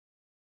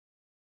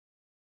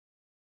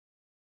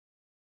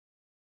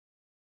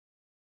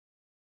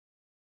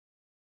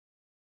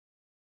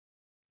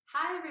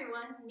Hi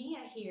everyone, Nia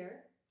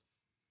here.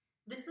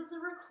 This is a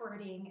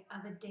recording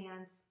of a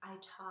dance I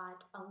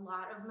taught a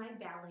lot of my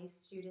ballet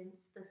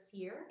students this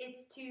year.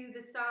 It's to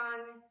the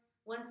song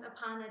Once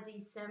Upon a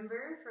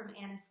December from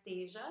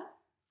Anastasia,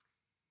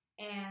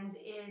 and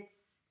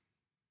it's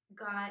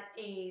got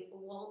a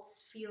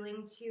waltz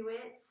feeling to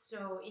it,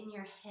 so in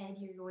your head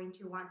you're going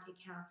to want to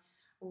count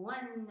 1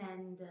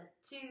 and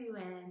 2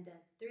 and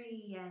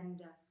 3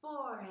 and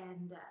 4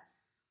 and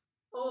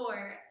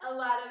or a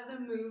lot of the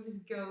moves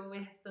go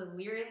with the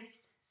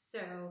lyrics,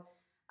 so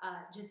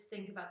just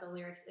think about the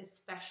lyrics,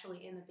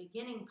 especially in the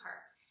beginning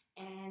part,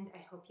 and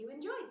I hope you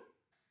enjoy.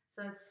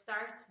 So it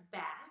starts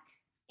back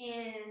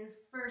in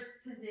first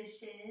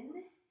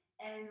position,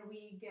 and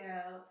we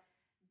go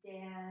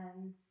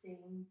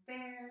dancing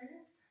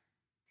bears,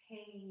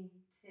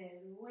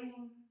 painted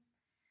wings,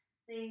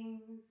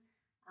 things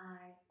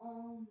I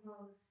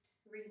almost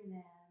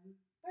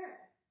remember,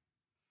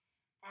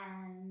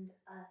 and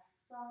a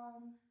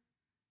song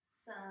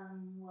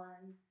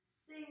someone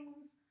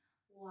sings.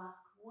 Walk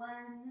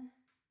 1,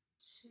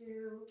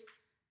 2,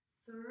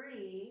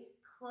 3,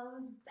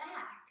 close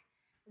back.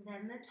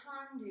 Then the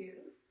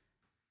tendus.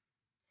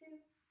 2,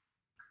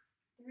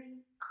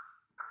 3,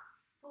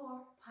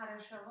 4, pas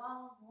de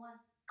cheval. 1,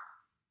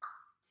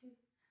 2,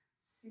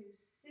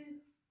 sous-sus,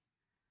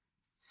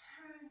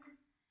 turn,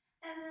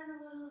 and then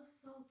a little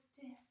folk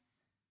dance.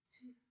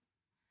 2,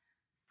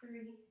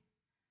 3,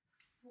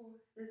 4.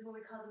 This is what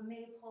we call the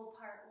maypole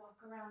part. Walk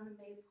around the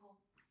maypole.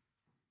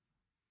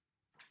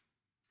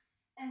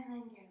 And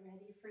then get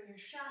ready for your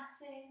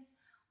chasses.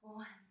 1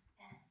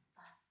 and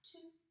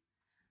 2,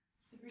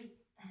 3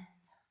 and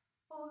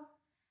 4.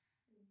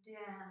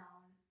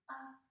 Down,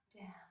 up,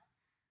 down.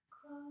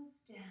 Close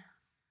down,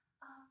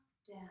 up,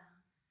 down.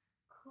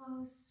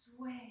 Close,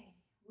 sway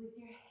with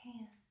your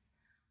hands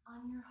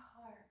on your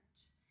heart.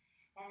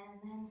 And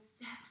then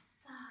step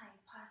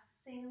side,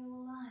 passe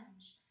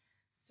lunge.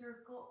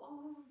 Circle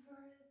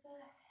over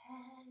the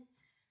head.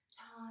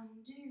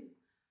 Tendu,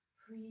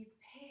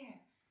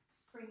 prepare.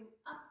 Spring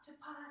up to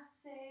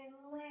passe,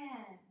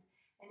 land.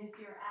 And if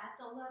you're at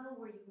the level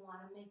where you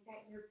want to make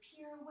that your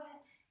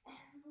pirouette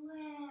and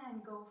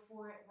land, go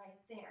for it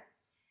right there.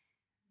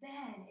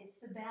 Then it's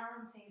the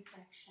balancing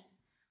section.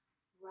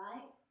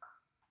 Right,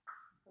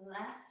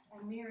 left,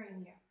 I'm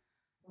mirroring you.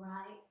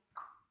 Right,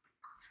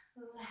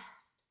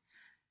 left,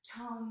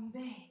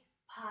 tombe,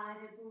 pas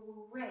de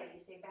bourrée. You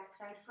say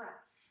backside, front.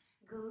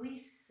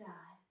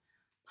 Glissade,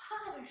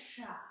 pas de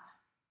chat.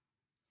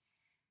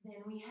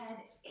 Then we had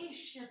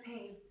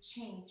échappé,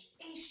 change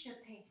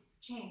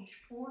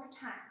 4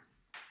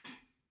 times.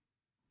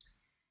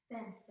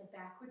 Then step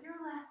back with your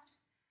left,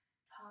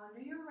 turn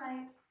to your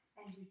right,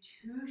 and do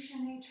 2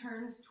 chaîné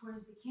turns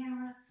towards the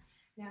camera.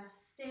 Now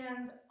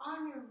stand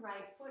on your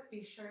right foot,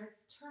 be sure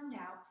it's turned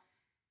out,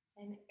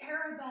 and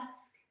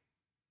arabesque,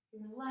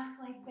 your left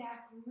leg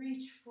back,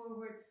 reach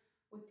forward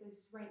with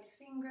those right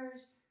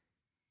fingers,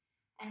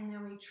 and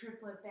then we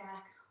triplet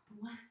back.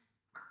 1,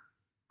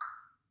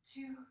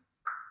 2,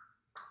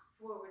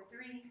 forward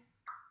 3,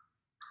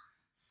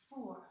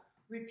 4.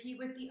 Repeat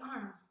with the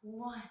arm.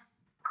 1,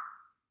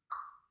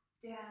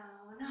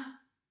 down,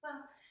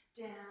 up,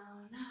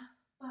 down,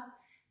 up,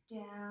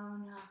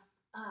 down,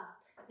 up.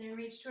 Then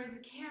reach towards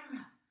the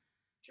camera.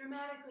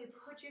 Dramatically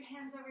put your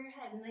hands over your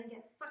head and then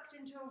get sucked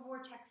into a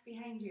vortex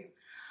behind you.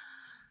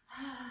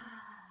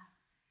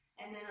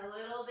 And then a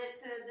little bit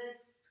to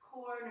this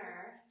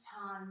corner,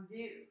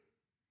 tendu.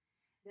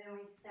 Then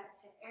we step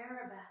to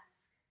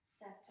arabesque,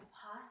 step to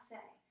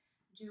passe.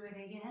 Do it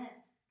again.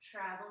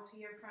 Travel to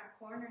your front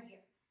corner here.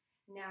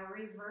 Now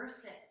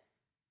reverse it.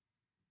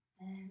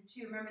 And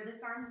 2, remember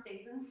this arm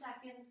stays in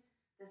second.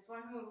 This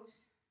one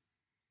moves.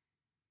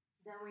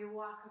 Then we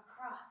walk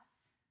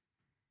across.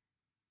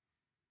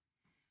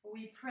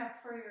 We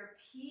prep for your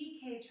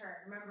piqué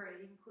turn. Remember,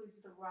 it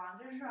includes the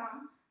rond de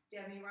jambe,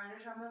 demi-rond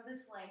de jambe of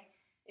this leg.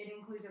 It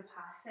includes a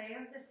passe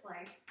of this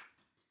leg.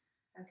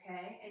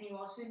 Okay, and you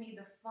also need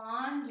the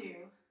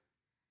fondue,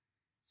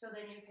 so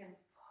then you can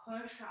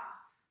push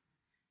off.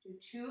 Do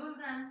 2 of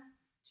them,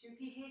 2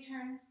 piqué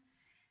turns,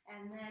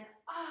 and then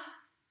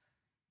off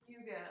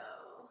you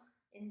go.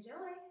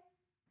 Enjoy.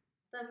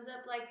 Thumbs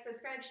up, like,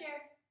 subscribe,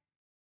 share.